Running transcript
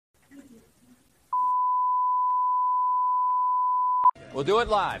We'll do it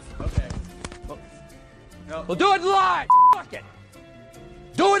live. Okay. No. We'll do it live. Fuck it.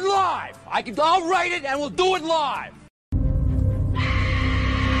 Do it live. I'll write it and we'll do it live.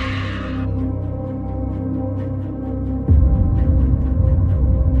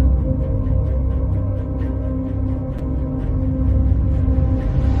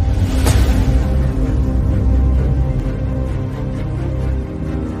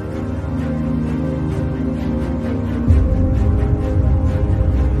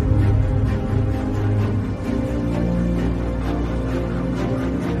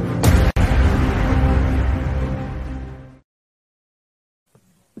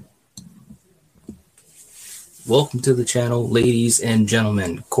 Welcome to the channel, ladies and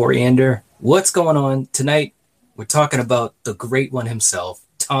gentlemen. Coriander, what's going on? Tonight, we're talking about the great one himself,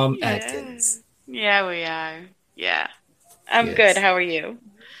 Tom Atkins. Yeah, we are. Yeah. I'm good. How are you?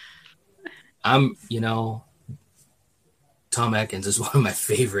 Tom Atkins is one of my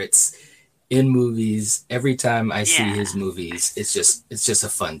favorites in movies. Every time I see his movies, it's just a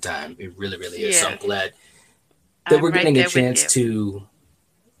fun time. It really, really is. So I'm glad that we're getting a chance to...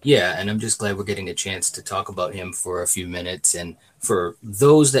 Yeah, and I'm just glad we're getting a chance to talk about him for a few minutes. And for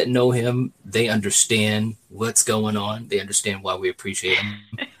those that know him, they understand what's going on. They understand why we appreciate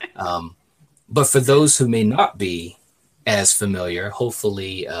him. But for those who may not be as familiar,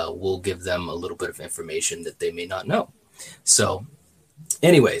 hopefully we'll give them a little bit of information that they may not know. So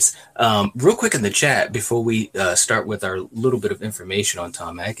anyways, real quick in the chat before we start with our little bit of information on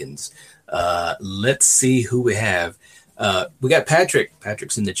Tom Atkins, let's see who we have. We got Patrick.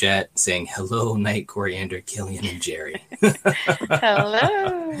 Patrick's in the chat saying, hello, Night, Coriander, Killian, and Jerry.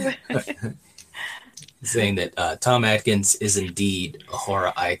 Hello. Saying that Tom Atkins is indeed a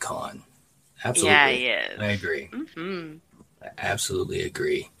horror icon. Absolutely. Yeah, he is. I agree. Mm-hmm. I absolutely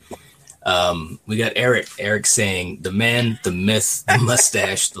agree. We got Eric. Eric saying, the man, the myth, the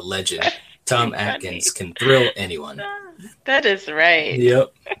mustache, the legend. Tom Atkins can thrill anyone. That is right.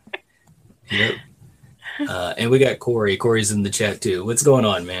 Yep. And we got Corey. Corey's in the chat too. What's going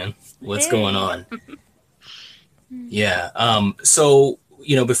on, man? What's going on? Yeah. So,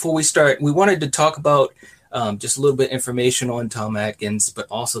 before we start, we wanted to talk about just a little bit of information on Tom Atkins, but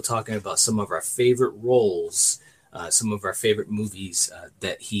also talking about some of our favorite roles, some of our favorite movies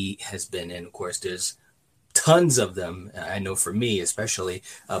that he has been in. Of course, there's tons of them. I know for me, especially,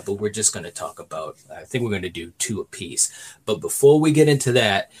 but we're just going to talk about, I think we're going to do 2 apiece. But before we get into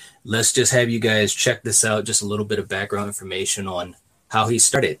that, let's just have you guys check this out. Just a little bit of background information on how he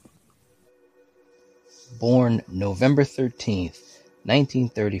started. Born November 13th,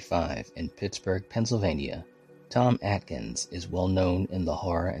 1935 in Pittsburgh, Pennsylvania, Tom Atkins is well known in the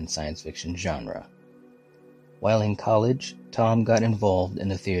horror and science fiction genre. While in college, Tom got involved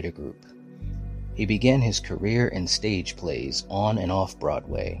in a theater group. He began his career in stage plays on and off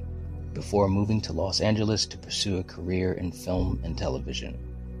Broadway, before moving to Los Angeles to pursue a career in film and television.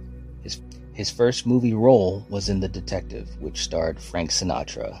 His first movie role was in The Detective, which starred Frank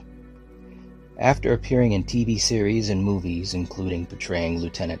Sinatra. After appearing in TV series and movies, including portraying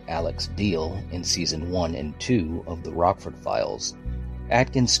Lieutenant Alex Deal in Season 1 and 2 of The Rockford Files,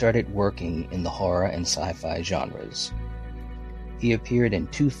 Atkins started working in the horror and sci-fi genres. He appeared in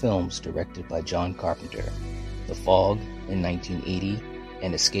 2 films directed by John Carpenter, The Fog in 1980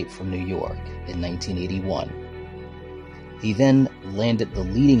 and Escape from New York in 1981. He then landed the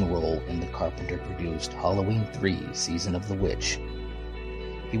leading role in the Carpenter-produced Halloween 3 Season of the Witch.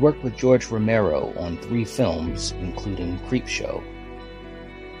 He worked with George Romero on 3 films, including Creepshow.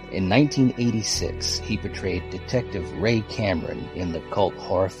 In 1986, he portrayed Detective Ray Cameron in the cult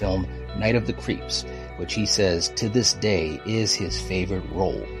horror film Night of the Creeps, which he says to this day is his favorite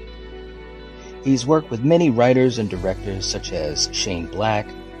role. He's worked with many writers and directors such as Shane Black,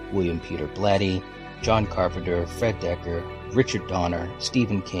 William Peter Blatty, John Carpenter, Fred Dekker, Richard Donner,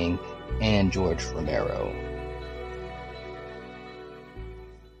 Stephen King, and George Romero.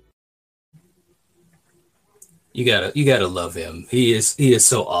 You gotta love him. He is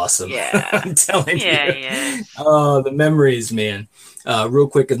so awesome. Yeah. I'm telling you. Yeah. Oh, the memories, man. Real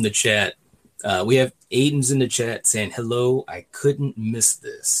quick in the chat, we have Aiden's in the chat saying, hello, I couldn't miss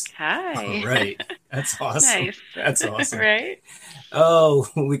this. Hi. All right. That's awesome. Nice. That's awesome. Right? Oh,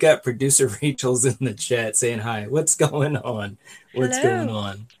 we got producer Rachel's in the chat saying hi. What's going on? What's Hello.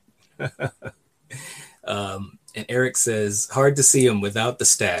 going on? And Eric says, hard to see him without the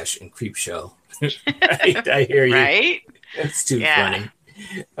stash in Creepshow. Right? I hear you. Right? That's too funny.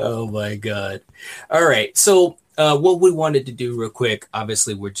 Oh my God. All right. So what we wanted to do real quick,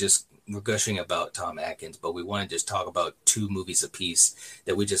 obviously we're just we're gushing about Tom Atkins, but we want to just talk about 2 movies apiece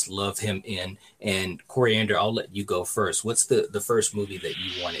that we just love him in. And Coriander, I'll let you go first. What's the first movie that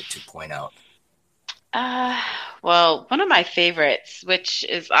you wanted to point out? Uh, well, one of my favorites, which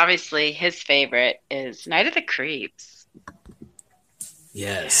is obviously his favorite, is Night of the Creeps.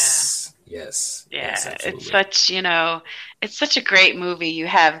 Yes. Yes. Yeah, Yes, it's absolutely. such, it's such a great movie. You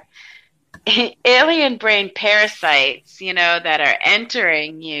have alien brain parasites, that are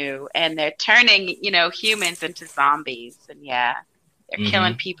entering you and they're turning, humans into zombies. And yeah, they're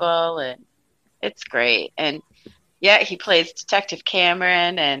killing Mm-hmm. people and it's great. And yeah, he plays Detective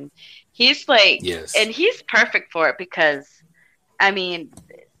Cameron and he's like, Yes. and he's perfect for it because, I mean,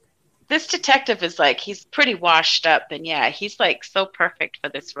 this detective is like, he's pretty washed up and yeah, he's like so perfect for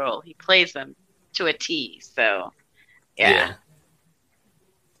this role. He plays him to a T. So yeah, Yeah.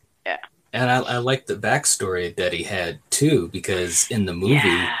 yeah. And I like the backstory that he had too, because in the movie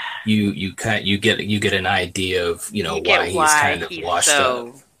Yeah. you get an idea of You why get he's why kind of he's washed up.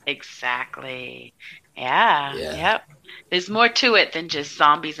 so exactly. Yeah, Yeah, yep. There's more to it than just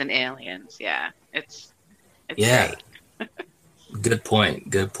zombies and aliens. Yeah. It's yeah. great. Good point.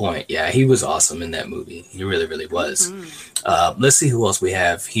 Good point. Yeah, he was awesome in that movie. He really, really was. Hmm. Let's see who else we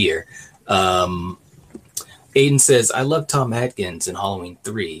have here. Um, Aiden says, "I love Tom Atkins in Halloween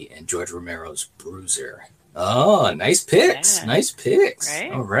 3 and George Romero's Bruiser." Oh, nice picks. Yeah, Nice picks.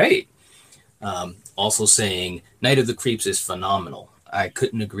 right? All right. Also saying Night of the Creeps is phenomenal. I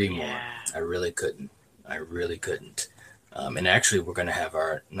couldn't agree more. Yeah. I really couldn't. I really couldn't. And actually, we're going to have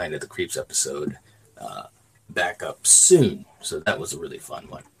our Night of the Creeps episode back up soon. So that was a really fun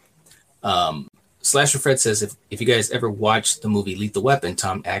one. Slasher Fred says, if you guys ever watched the movie Lethal Weapon,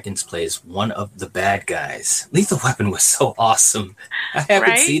 Tom Atkins plays one of the bad guys. Lethal Weapon was so awesome. I haven't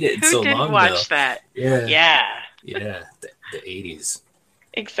Right? seen it in Who so didn't long, though. watch that? Yeah, Yeah, yeah, the 80s.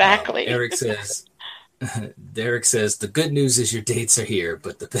 exactly. Eric says, Derek says, the good news is your dates are here,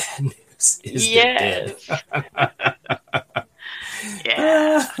 but the bad news is they're dead.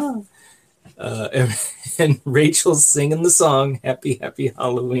 Yes. Yeah. And Rachel's singing the song, Happy, Happy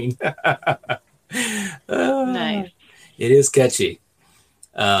Halloween. Nice. It is catchy.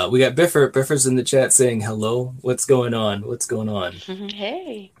 We got Biffer. Biffer's in the chat saying, hello, what's going on? What's going on?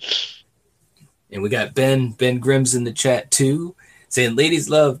 Hey. And we got Ben Grimm's in the chat too, saying, ladies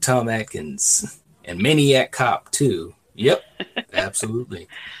love Tom Atkins. And Maniac Cop too. Yep, absolutely.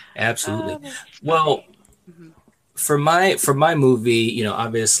 Absolutely. Oh, that's Well, funny. Mhm. for my movie,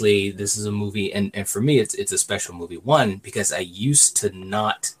 obviously this is a movie, and for me it's a special movie. One, because I used to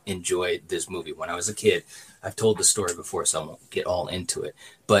not enjoy this movie when I was a kid. I've told the story before, so I won't get all into it.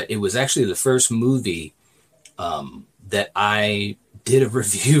 But it was actually the first movie that I did a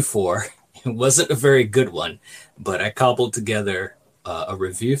review for. It wasn't a very good one, but I cobbled together a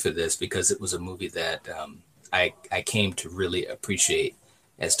review for this because it was a movie that I came to really appreciate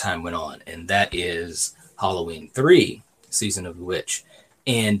as time went on, and that is Halloween 3, Season of the Witch.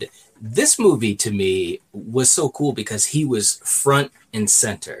 And this movie to me was so cool because he was front and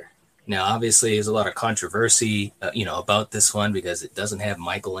center. Now, obviously, there's a lot of controversy, about this one because it doesn't have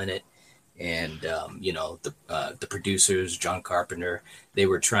Michael in it. And, the producers, John Carpenter, they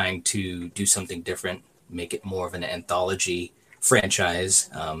were trying to do something different, make it more of an anthology franchise.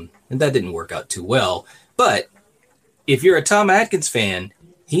 And that didn't work out too well. But if you're a Tom Atkins fan,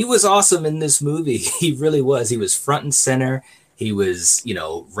 he was awesome in this movie. He really was. He was front and center. He was,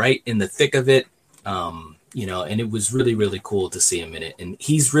 right in the thick of it. And it was really, really cool to see him in it. And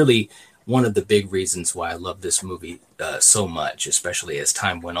he's really one of the big reasons why I love this movie so much, especially as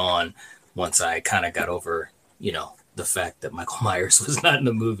time went on, once I kind of got over, the fact that Michael Myers was not in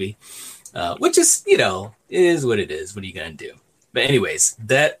the movie, which is, it is what it is. What are you going to do? But anyways,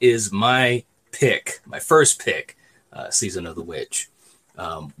 that is my pick, my first pick, Season of the Witch.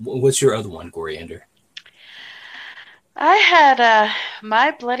 What's your other one, Coriander? I had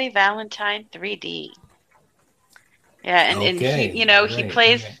My Bloody Valentine 3D. Yeah, and he, Okay. he Right.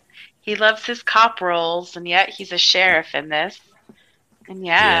 plays, he loves his cop roles, and yet he's a sheriff in this. And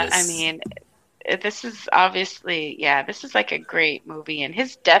yeah, I Yes. mean, this is obviously, this is like a great movie. And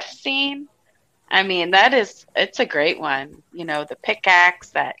his death scene, I mean, it's a great one. The pickaxe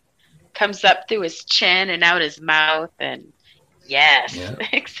that comes up through his chin and out his mouth, and yes, Yeah.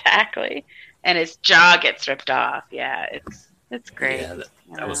 exactly. And his jaw gets ripped off. Yeah, it's great. Yeah.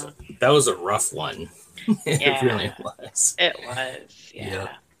 That was a rough one. It Yeah, really was. it was. Yeah.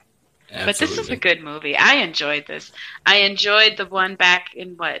 Yeah. But this is a Absolutely. good movie. I enjoyed this. I enjoyed the one back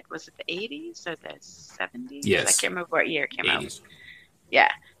in what was it, the 80s or the 70s? Yes. I can't remember what year it came out. 80s.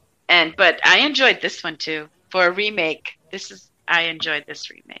 Yeah. But I enjoyed this one too. For a remake, I enjoyed this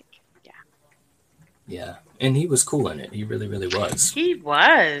remake. Yeah. And he was cool in it. He really, really was. He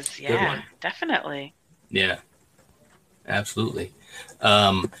was, Good yeah, one. definitely. Yeah, absolutely.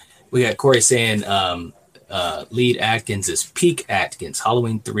 We got Corey saying lead Atkins is peak Atkins.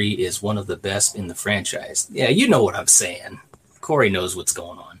 Halloween 3 is one of the best in the franchise. Yeah, you know what I'm saying. Corey knows what's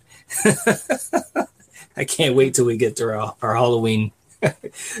going on. I can't wait till we get to our Halloween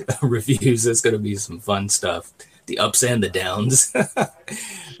reviews. It's going to be some fun stuff. The ups and the downs.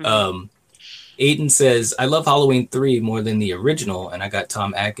 Aiden says, I love Halloween 3 more than the original, and I got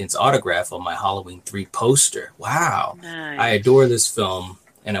Tom Atkins' autograph on my Halloween 3 poster. Wow. Nice. I adore this film,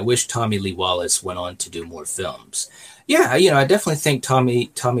 and I wish Tommy Lee Wallace went on to do more films. Yeah, I definitely think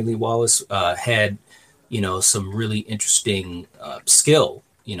Tommy Lee Wallace had, some really interesting skill,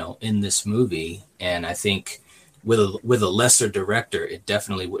 in this movie. And I think with a lesser director, it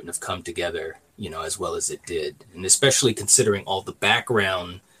definitely wouldn't have come together, as well as it did. And especially considering all the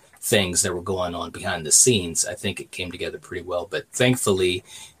background things that were going on behind the scenes, I think it came together pretty well. But thankfully,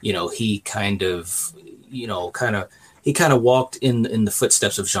 he kind of walked in the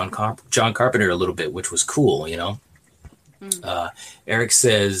footsteps of John Carpenter a little bit, which was cool. Eric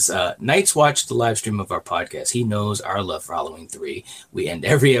says, Knights watched the live stream of our podcast. He knows our love for Halloween 3. We end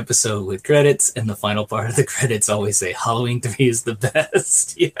every episode with credits, and the final part of the credits always say Halloween 3 is the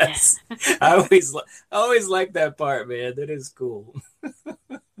best. Yes. I always like that part, man. That is cool.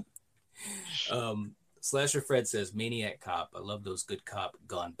 Slasher Fred says, Maniac Cop. I love those good cop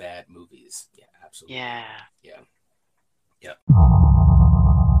gone bad movies. Yeah, absolutely. Yeah.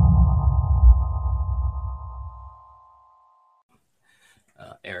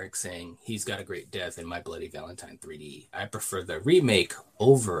 Eric saying, he's got a great death in My Bloody Valentine 3D. I prefer the remake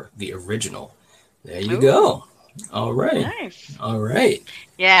over the original. There you go. All right. Nice. All right.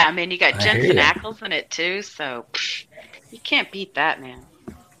 Yeah, I mean, you got Jensen Ackles in it too, so you can't beat that, man.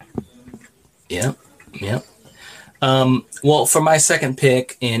 Yeah. Well, for my second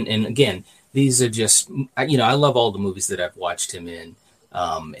pick, and again, these are just, I love all the movies that I've watched him in.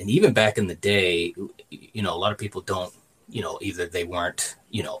 And even back in the day, a lot of people don't, either they weren't,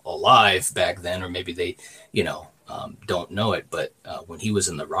 alive back then, or maybe they, don't know it. But when he was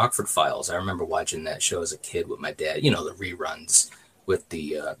in the Rockford Files, I remember watching that show as a kid with my dad, the reruns with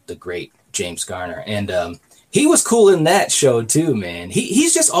the great James Garner. And he was cool in that show too, man.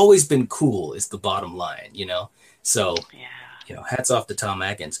 He's just always been cool is the bottom line, So, hats off to Tom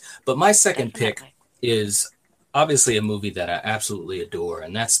Atkins. But my second pick is obviously a movie that I absolutely adore,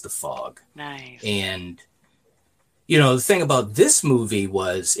 and that's The Fog. Nice. And, the thing about this movie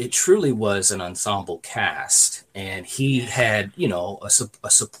was it truly was an ensemble cast, and he had, a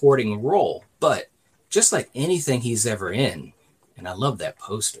supporting role. But just like anything he's ever in, and I love that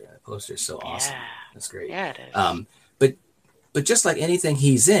poster. That poster is so awesome. That's great. Yeah, it is. But just like anything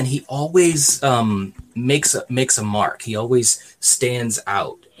he's in, he always makes a mark. He always stands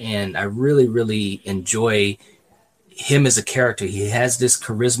out, and I really, really enjoy him as a character. He has this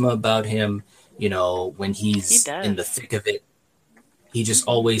charisma about him. When he's in the thick of it, he just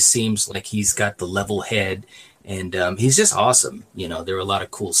always seems like he's got the level head, and he's just awesome. There were a lot of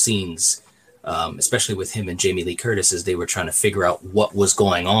cool scenes, especially with him and Jamie Lee Curtis as they were trying to figure out what was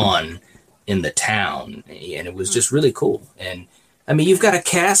going on in the town, and it was just really cool. And I mean, you've got a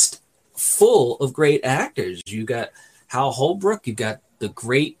cast full of great actors. You got Hal Holbrook, you got the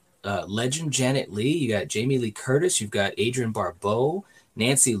great legend Janet Leigh, you got Jamie Lee Curtis, you've got Adrienne Barbeau,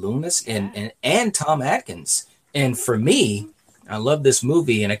 Nancy Loomis, and Tom Atkins. And for me, I love this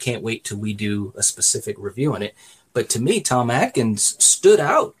movie, and I can't wait till we do a specific review on it. But to me, Tom Atkins stood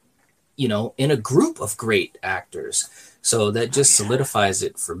out, in a group of great actors. So that just solidifies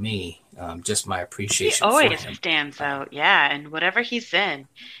it for me. Just my appreciation. He always stands out, and whatever he's in,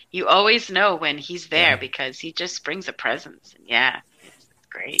 you always know when he's there because he just brings a presence. And it's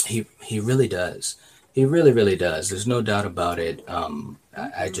great. He really does. He really, really does. There's no doubt about it.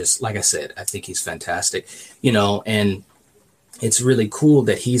 I just, like I said, I think he's fantastic. And it's really cool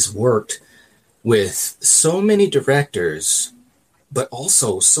that he's worked with so many directors, but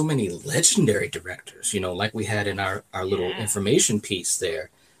also so many legendary directors, like we had in our little information piece there,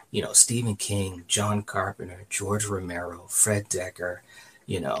 Stephen King, John Carpenter, George Romero, Fred Decker,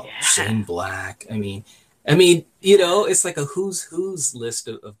 Shane Black. I mean, it's like a who's list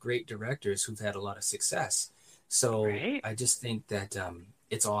of great directors who've had a lot of success. So I just think that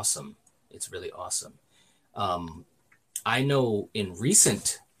it's awesome. It's really awesome. I know in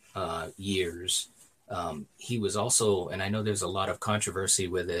recent years, he was also, and I know there's a lot of controversy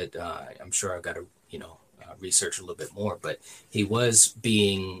with it. I'm sure I've got to, research a little bit more, but he was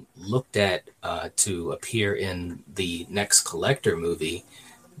being looked at to appear in the next Collector movie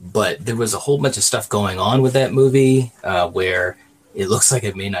but there was a whole bunch of stuff going on with that movie where it looks like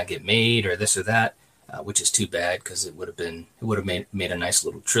it may not get made or this or that, which is too bad because it would have made a nice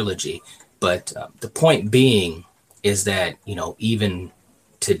little trilogy. But the point being is that, even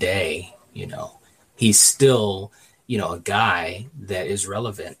today, he's still, a guy that is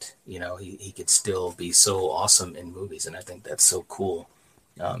relevant. He could still be so awesome in movies. And I think that's so cool.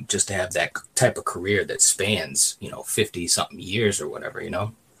 Just to have that type of career that spans, 50 something years or whatever,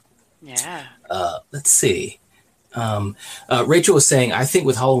 Yeah. Let's see. Rachel was saying, I think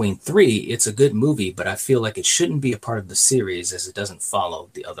with Halloween 3, it's a good movie, but I feel like it shouldn't be a part of the series as it doesn't follow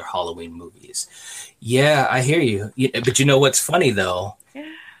the other Halloween movies. Yeah, I hear you. But you know what's funny, though?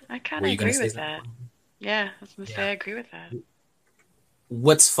 Yeah, I kind of agree with that. Yeah, I was going to say I agree with that.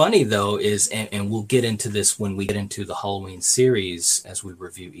 What's funny, though, is, and we'll get into this when we get into the Halloween series as we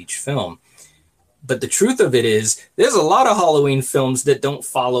review each film, but the truth of it is there's a lot of Halloween films that don't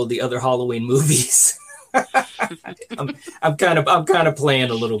follow the other Halloween movies. I'm kind of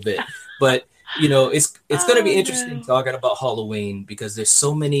playing a little bit, but it's going to be interesting talking about Halloween because there's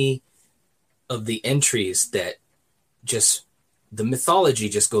so many of the entries that just the mythology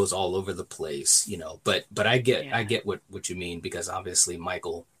just goes all over the place, but I get what you mean, because obviously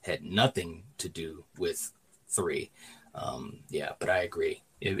Michael had nothing to do with 3. But I agree.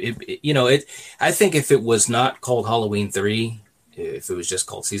 I think if it was not called Halloween 3, if it was just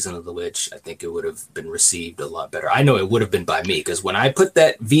called Season of the Witch, I think it would have been received a lot better. I know it would have been by me, because when I put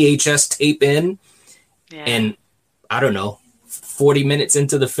that VHS tape in, and I don't know, 40 minutes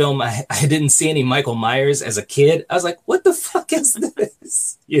into the film, I didn't see any Michael Myers as a kid. I was like, what the fuck is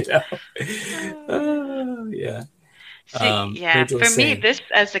this? Yeah. For me, this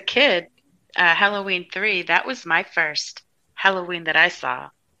as a kid, Halloween 3, that was my first Halloween that I saw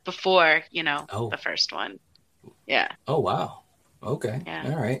before, the first one. Yeah. Oh, wow. Okay. Yeah.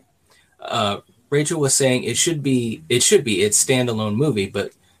 All right. Rachel was saying it should be its standalone movie,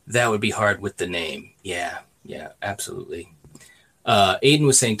 but that would be hard with the name. Yeah, absolutely. Aiden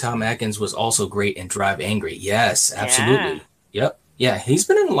was saying Tom Atkins was also great in Drive Angry. Yes, absolutely. Yeah. Yep. Yeah, he's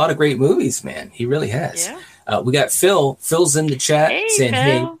been in a lot of great movies, man. He really has. Yeah. We got Phil. Phil's in the chat saying, Phil.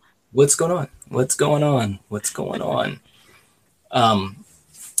 Hey, what's going on? What's going on?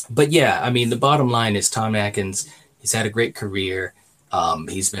 But yeah, I mean, the bottom line is Tom Atkins, he's had a great career.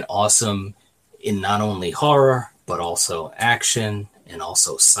 He's been awesome in not only horror, but also action and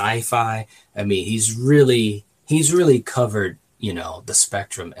also sci-fi. I mean, he's really covered, the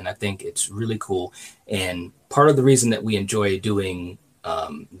spectrum. And I think it's really cool. And part of the reason that we enjoy doing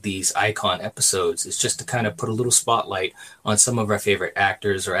these icon episodes is just to kind of put a little spotlight on some of our favorite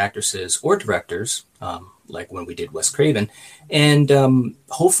actors or actresses or directors, like when we did Wes Craven, and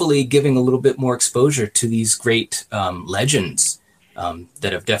hopefully giving a little bit more exposure to these great legends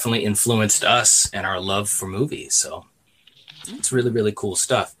that have definitely influenced us and our love for movies. So it's really, really cool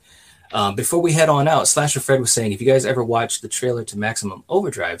stuff. Before we head on out, Slasher Fred was saying, if you guys ever watched the trailer to Maximum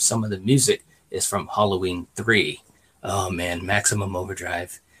Overdrive, some of the music is from Halloween 3. Oh man, Maximum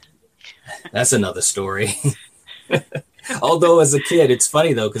Overdrive. That's another story. Although as a kid, it's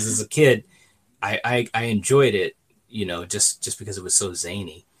funny though, because as a kid, I enjoyed it, just because it was so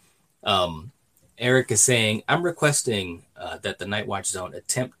zany. Eric is saying, I'm requesting that the Night Watch Zone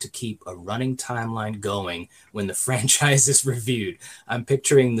attempt to keep a running timeline going when the franchise is reviewed. I'm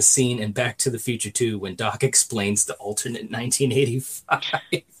picturing the scene in Back to the Future 2 when Doc explains the alternate 1985.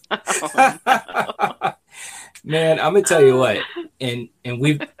 Oh, no. Man, I'm gonna tell you what, and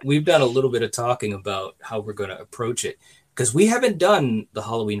we've done a little bit of talking about how we're going to approach it, because we haven't done the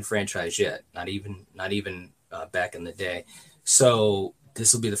Halloween franchise yet, not even back in the day. So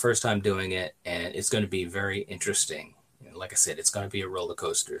this will be the first time doing it, and it's going to be very interesting. And like I said, it's going to be a roller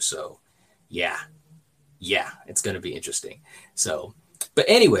coaster. So yeah, it's going to be interesting. So, but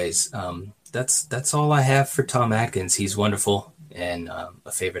anyways, that's all I have for Tom Atkins. He's wonderful and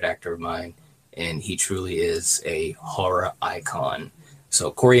a favorite actor of mine. And he truly is a horror icon.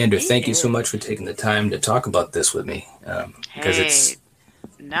 So, Coriander, thank you so much for taking the time to talk about this with me. Because it's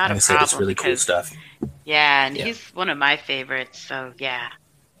not a problem. It's really cool stuff. Yeah, and he's one of my favorites. So, yeah,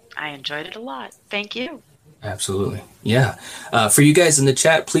 I enjoyed it a lot. Thank you. Absolutely. Yeah. For you guys in the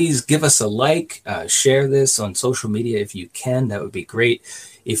chat, please give us a like, share this on social media if you can. That would be great.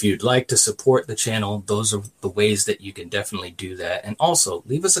 If you'd like to support the channel, those are the ways that you can definitely do that. And also,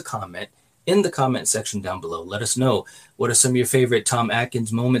 leave us a comment in the comment section down below. Let us know, what are some of your favorite Tom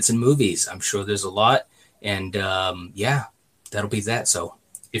Atkins moments in movies? I'm sure there's a lot. And that'll be that. So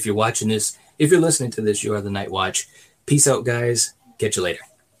if you're watching this, if you're listening to this, you are the Night Watch. Peace out, guys. Catch you later.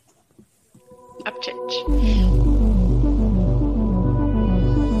 Upchurch.